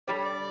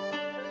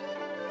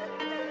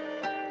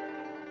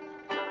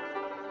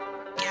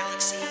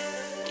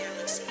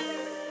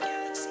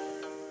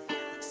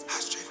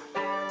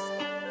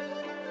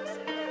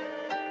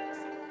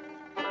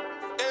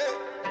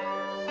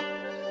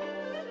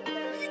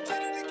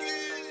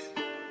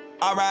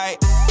Alright,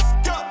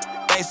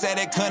 they said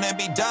it couldn't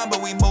be done,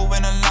 but we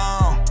moving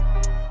along.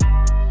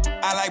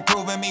 I like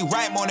proving me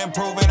right more than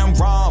proving I'm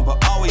wrong,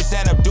 but always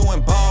end up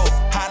doing both.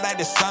 Hot like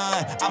the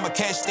sun, I'ma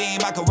catch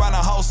steam, I could run a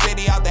whole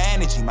city out the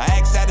energy. My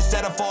ex had to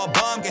settle for a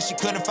bum, guess she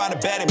couldn't find a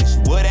better me. She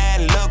would've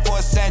had to look for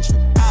a century.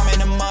 I'm in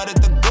the mud of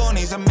the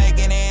Goonies, I'm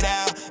making it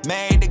out.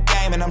 Made the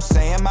game and I'm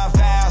saying my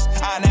vows.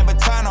 I never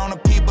turn on the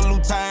people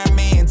who turned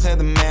me into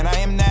the man I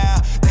am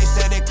now. They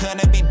said it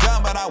couldn't be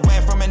done, but I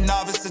went from a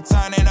novice to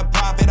turning a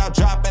prophet. I'll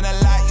drop in a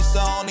lot, used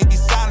to only be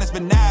silenced,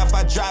 but now if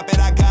I drop it,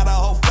 I got a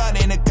whole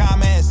flood in the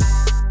comments.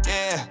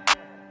 Yeah,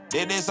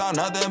 did this all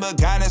nothing but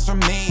guidance from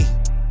me.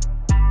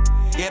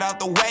 Get out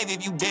the wave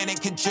if you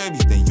didn't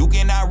contribute, then you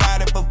cannot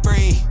ride it for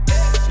free.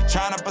 She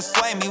tryna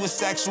persuade me with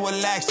sexual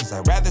actions,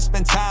 I'd rather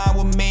spend time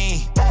with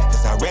me,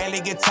 cause I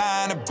rarely get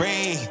time to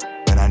breathe.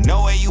 But I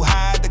know where you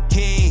hide the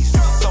keys,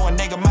 so a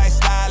nigga might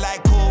slide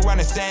like Cool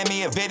Runner, send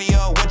me a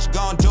video. What you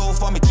gon' do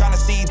for me? Tryna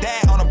see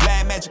that on a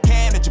black magic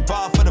can that you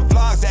bought for the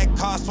vlogs that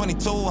cost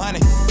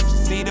 $2,200.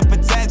 See the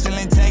potential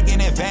in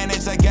taking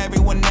advantage like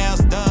everyone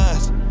else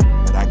does.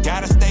 But I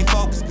gotta stay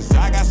focused, cause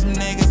I got some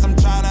niggas I'm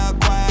tryna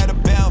acquire the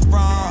belt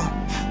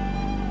from.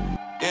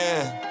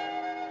 Yeah.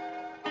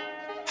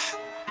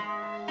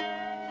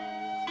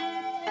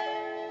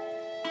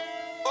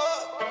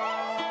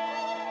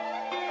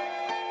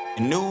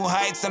 New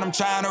heights that I'm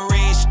trying to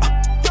reach.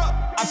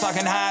 I'm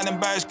talking higher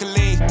than Burj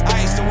Khalifa. I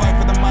used to work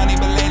for the money,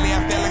 but lately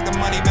I feel like the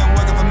money been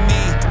working for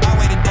me. I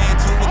waited a day or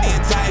two for the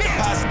entire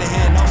deposit to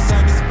hit, no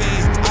service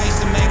fees. I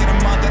used to make it a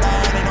month and I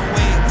earn it a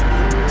week.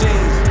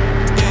 Jeez,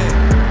 yeah.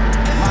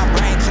 My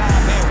brain time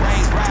been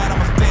raised right,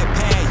 I'm a fit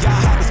pan. Y'all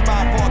had the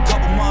spot for a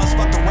couple months,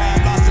 fucked around,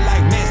 lost it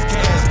like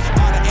miscarriage.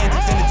 All the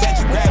antics and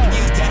attention grabbing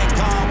you, dead and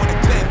gone with a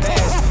clip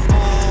pass.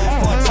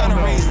 For a ton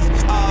of reasons.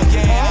 Oh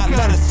yeah, I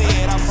love to see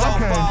it. I'm so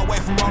far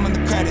away from rolling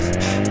the credits.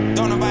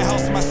 Don't invite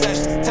hosts to my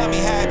sessions. Tell me,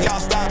 have y'all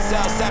stopped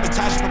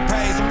self-sabotage for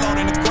praise? I'm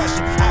loading the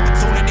question.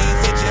 Opportunities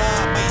hit you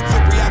up, but you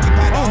too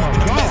preoccupied to open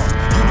the message.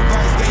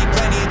 Universe gave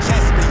plenty of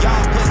chances, but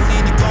y'all pussy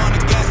and you're going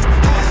against it.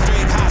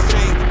 Hot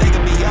streak, they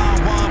could be on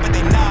one, but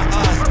they not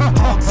us.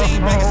 Whole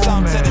team bringing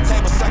something to the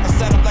table, circle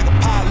set up like a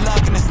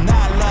potluck, and it's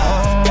not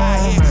love.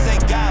 Got here cause they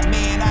got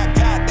me and I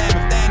got them.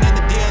 If they ain't in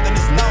the deal, then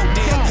it's no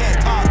deal. Can't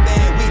talk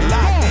then, we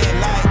locked in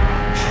like.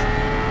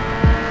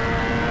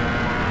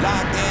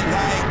 Locked in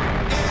like.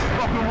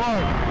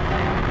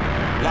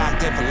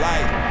 Locked in for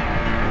life.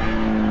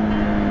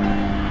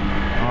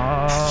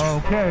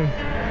 Okay.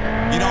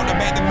 You don't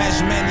debate the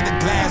measurement of the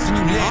glass when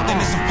you live, then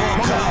it's a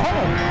full cup.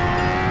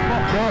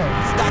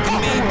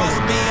 Stocking me must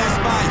be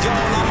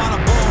Espanol, I'm on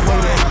a bull run.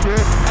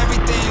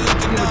 Everything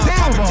looking up,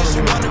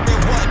 competition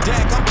wondering what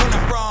deck I'm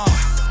pulling from.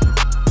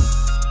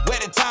 Where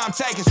the time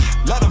take us,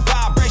 love the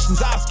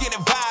vibrations, ops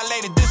getting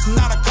violated. This is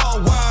not a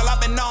cold world,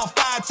 I've been on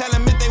fire, tell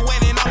them if they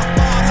winning, I'm a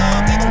fall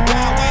off, they gon'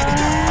 die waiting.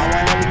 I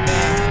want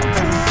everything,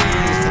 I'm too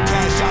serious, the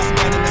cash y'all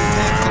spending them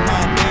things in my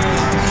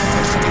theories.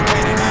 They should be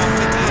waiting on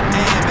 50 a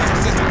damn, and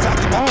since we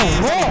talked about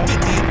ends, only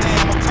 50 a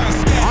damn, I'm turn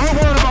scared. I ain't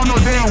worried about no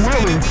damn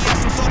Willie. We got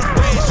some sort of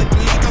bridge, shit, the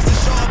league doesn't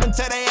show up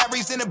until they have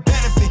reason to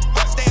benefit.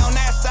 Stay on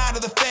that side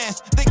of the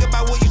fence, think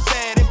about what you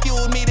said, it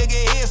fueled me to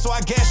get here, so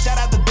I guess shout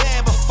out to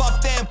them, but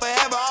fuck them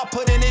forever, I'll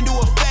put it into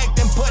effect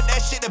and put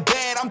that shit to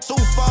bed. I'm too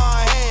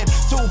far ahead,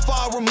 too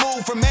far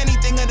removed from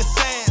anything in the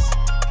sense.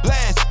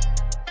 Blessed.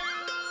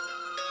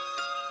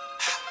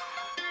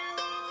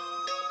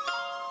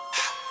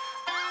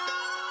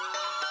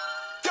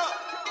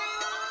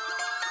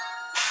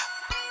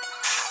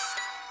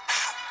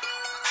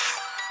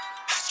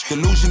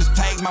 Delusions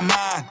plague my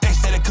mind. They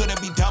said it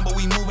couldn't be done, but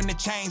we moving the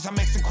chains. I'm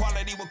mixing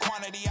quality with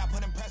quantity. I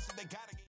put impressive, they got it.